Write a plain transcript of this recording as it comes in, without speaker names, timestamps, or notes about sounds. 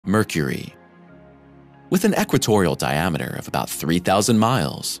Mercury. With an equatorial diameter of about 3,000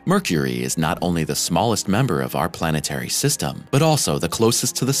 miles, Mercury is not only the smallest member of our planetary system, but also the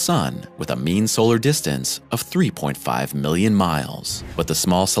closest to the Sun, with a mean solar distance of 3.5 million miles. But the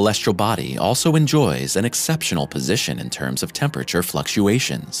small celestial body also enjoys an exceptional position in terms of temperature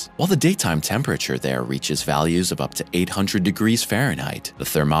fluctuations. While the daytime temperature there reaches values of up to 800 degrees Fahrenheit, the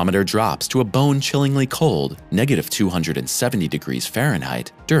thermometer drops to a bone-chillingly cold -270 degrees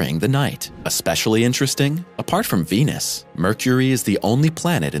Fahrenheit during the night. Especially interesting, apart from Venus, Mercury is the only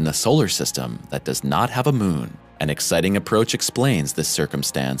planet in the solar system that does not have a moon. An exciting approach explains this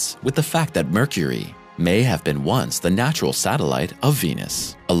circumstance with the fact that Mercury may have been once the natural satellite of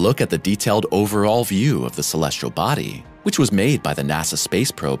Venus. A look at the detailed overall view of the celestial body, which was made by the NASA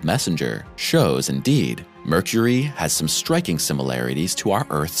space probe Messenger, shows indeed Mercury has some striking similarities to our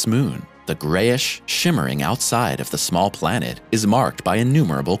Earth's moon. The grayish, shimmering outside of the small planet is marked by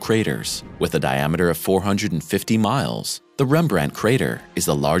innumerable craters. With a diameter of 450 miles, the Rembrandt crater is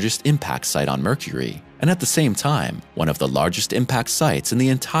the largest impact site on Mercury, and at the same time, one of the largest impact sites in the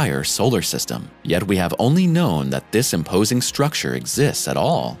entire solar system. Yet we have only known that this imposing structure exists at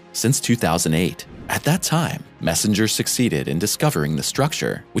all since 2008. At that time, Messenger succeeded in discovering the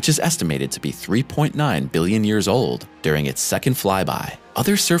structure, which is estimated to be 3.9 billion years old, during its second flyby.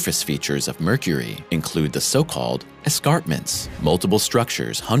 Other surface features of Mercury include the so-called escarpments, multiple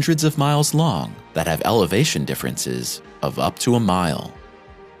structures hundreds of miles long that have elevation differences of up to a mile.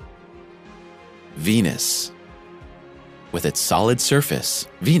 Venus. With its solid surface,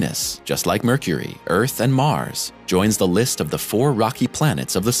 Venus, just like Mercury, Earth, and Mars, joins the list of the 4 rocky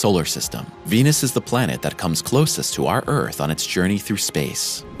planets of the solar system. Venus is the planet that comes closest to our Earth on its journey through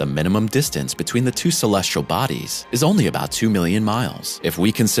space. The minimum distance between the two celestial bodies is only about 2 million miles. If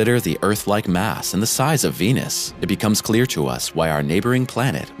we consider the Earth-like mass and the size of Venus, it becomes clear to us why our neighboring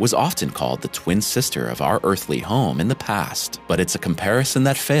planet was often called the twin sister of our earthly home in the past. But it's a comparison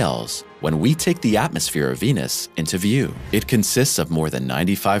that fails when we take the atmosphere of Venus into view. It consists of more than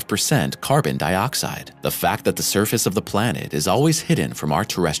 95% carbon dioxide. The fact that the surface of the planet is always hidden from our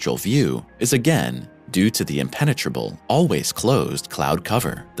terrestrial view is again due to the impenetrable, always closed cloud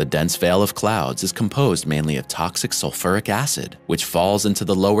cover. The dense veil of clouds is composed mainly of toxic sulfuric acid, which falls into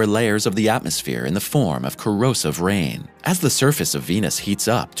the lower layers of the atmosphere in the form of corrosive rain. As the surface of Venus heats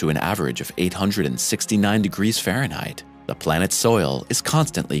up to an average of 869 degrees Fahrenheit, the planet's soil is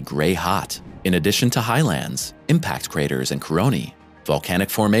constantly gray-hot. In addition to highlands, impact craters, and coronae, volcanic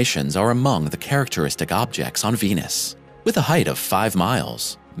formations are among the characteristic objects on Venus. With a height of 5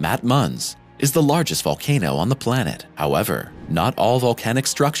 miles, Mat Mons is the largest volcano on the planet. However, not all volcanic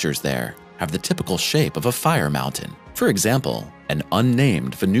structures there have the typical shape of a fire mountain. For example, an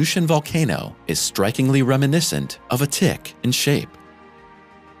unnamed Venusian volcano is strikingly reminiscent of a tick in shape.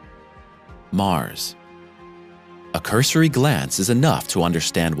 Mars. A cursory glance is enough to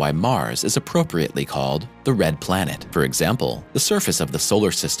understand why Mars is appropriately called the Red Planet. For example, the surface of the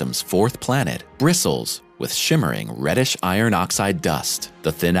solar system's 4th planet bristles with shimmering reddish iron oxide dust.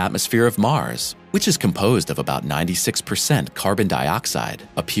 The thin atmosphere of Mars, which is composed of about 96% carbon dioxide,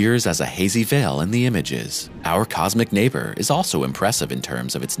 appears as a hazy veil in the images. Our cosmic neighbor is also impressive in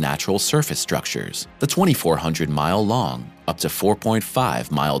terms of its natural surface structures. The 2,400-mile long, up to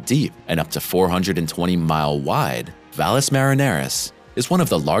 4.5-mile deep, and up to 420-mile wide Valles Marineris is one of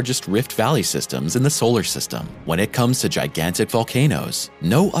the largest rift valley systems in the solar system. When it comes to gigantic volcanoes,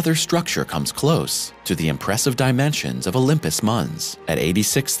 no other structure comes close to the impressive dimensions of Olympus Mons. At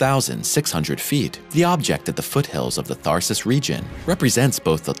 86,600 feet, the object at the foothills of the Tharsis region represents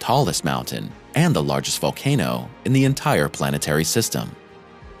both the tallest mountain and the largest volcano in the entire planetary system.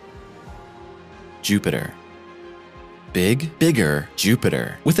 Jupiter. Bigger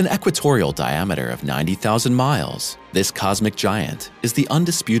Jupiter. With an equatorial diameter of 90,000 miles, this cosmic giant is the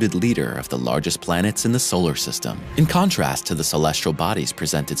undisputed leader of the largest planets in the solar system. In contrast to the celestial bodies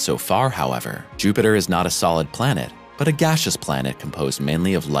presented so far, however, Jupiter is not a solid planet, but a gaseous planet composed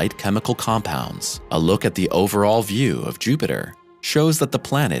mainly of light chemical compounds. A look at the overall view of Jupiter shows that the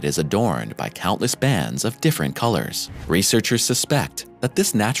planet is adorned by countless bands of different colors. Researchers suspect that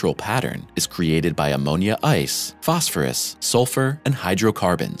this natural pattern is created by ammonia ice, phosphorus, sulfur, and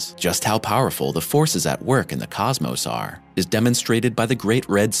hydrocarbons. Just how powerful the forces at work in the cosmos are is demonstrated by the Great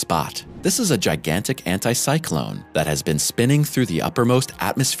Red Spot. This is a gigantic anticyclone that has been spinning through the uppermost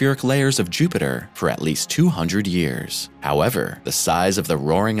atmospheric layers of Jupiter for at least 200 years. However, the size of the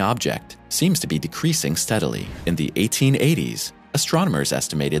roaring object seems to be decreasing steadily. In the 1880s, astronomers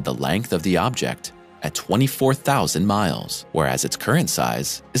estimated the length of the object at 24,000 miles, whereas its current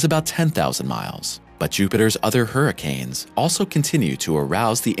size is about 10,000 miles. But Jupiter's other hurricanes also continue to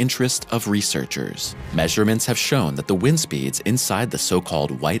arouse the interest of researchers. Measurements have shown that the wind speeds inside the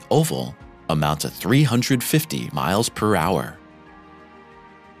so-called white oval amount to 350 miles per hour.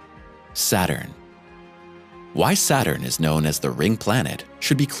 Saturn. Why Saturn is known as the ring planet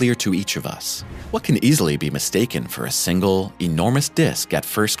should be clear to each of us. What can easily be mistaken for a single, enormous disk at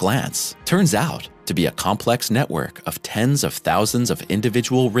first glance turns out to be a complex network of tens of thousands of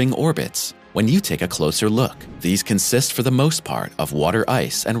individual ring orbits. When you take a closer look, these consist for the most part of water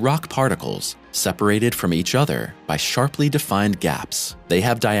ice and rock particles separated from each other by sharply defined gaps. They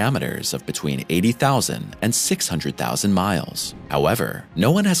have diameters of between 80,000 and 600,000 miles. However,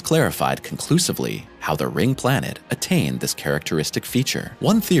 no one has clarified conclusively how the ring planet attained this characteristic feature.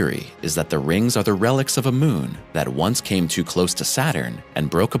 One theory is that the rings are the relics of a moon that once came too close to Saturn and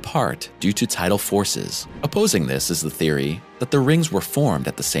broke apart due to tidal forces. Opposing this is the theory that the rings were formed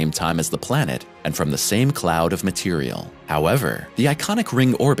at the same time as the planet and from the same cloud of material. However, the iconic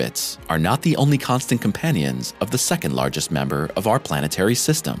ring orbits are not the only constant companions of the second largest member of our planetary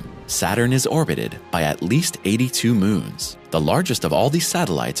system. Saturn is orbited by at least 82 moons. The largest of all these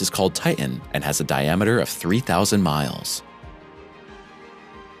satellites is called Titan and has a diameter of 3,000 miles.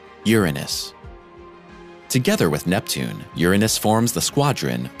 Uranus. Together with Neptune, Uranus forms the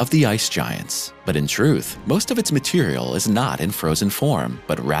squadron of the ice giants. But in truth, most of its material is not in frozen form,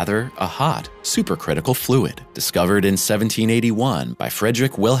 but rather a hot, supercritical fluid. Discovered in 1781 by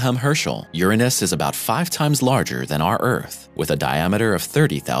Friedrich Wilhelm Herschel, Uranus is about 5 times larger than our Earth, with a diameter of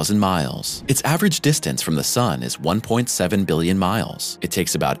 30,000 miles. Its average distance from the Sun is 1.7 billion miles. It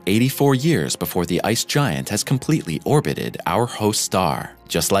takes about 84 years before the ice giant has completely orbited our host star.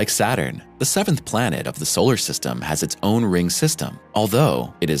 Just like Saturn, the 7th planet of the solar system has its own ring system.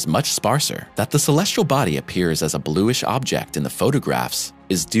 Although it is much sparser, that the celestial body appears as a bluish object in the photographs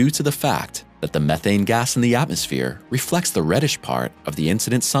is due to the fact that the methane gas in the atmosphere reflects the reddish part of the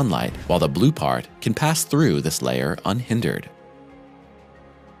incident sunlight, while the blue part can pass through this layer unhindered.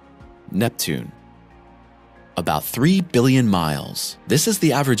 Neptune. About 3 billion miles. This is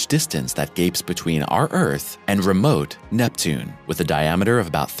the average distance that gapes between our Earth and remote Neptune. With a diameter of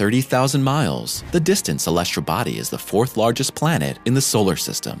about 30,000 miles, the distant celestial body is the 4th largest planet in the solar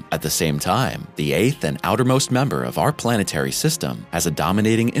system. At the same time, the 8th and outermost member of our planetary system has a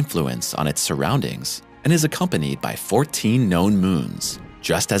dominating influence on its surroundings and is accompanied by 14 known moons.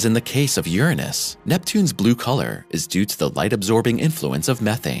 Just as in the case of Uranus, Neptune's blue color is due to the light-absorbing influence of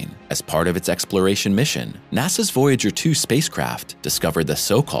methane. As part of its exploration mission, NASA's Voyager 2 spacecraft discovered the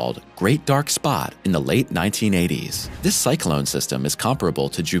so-called Great Dark Spot in the late 1980s. This cyclone system is comparable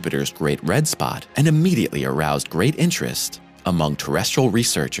to Jupiter's Great Red Spot and immediately aroused great interest among terrestrial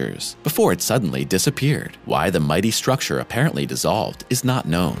researchers before it suddenly disappeared. Why the mighty structure apparently dissolved is not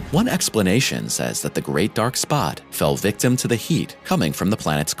known. One explanation says that the Great Dark Spot fell victim to the heat coming from the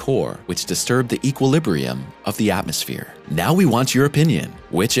planet's core, which disturbed the equilibrium of the atmosphere. Now we want your opinion.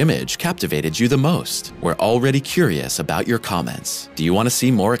 Which image captivated you the most? We're already curious about your comments. Do you want to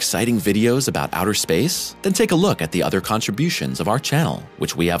see more exciting videos about outer space? Then take a look at the other contributions of our channel,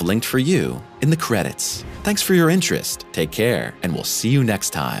 which we have linked for you in the credits. Thanks for your interest, take care, and we'll see you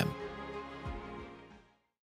next time.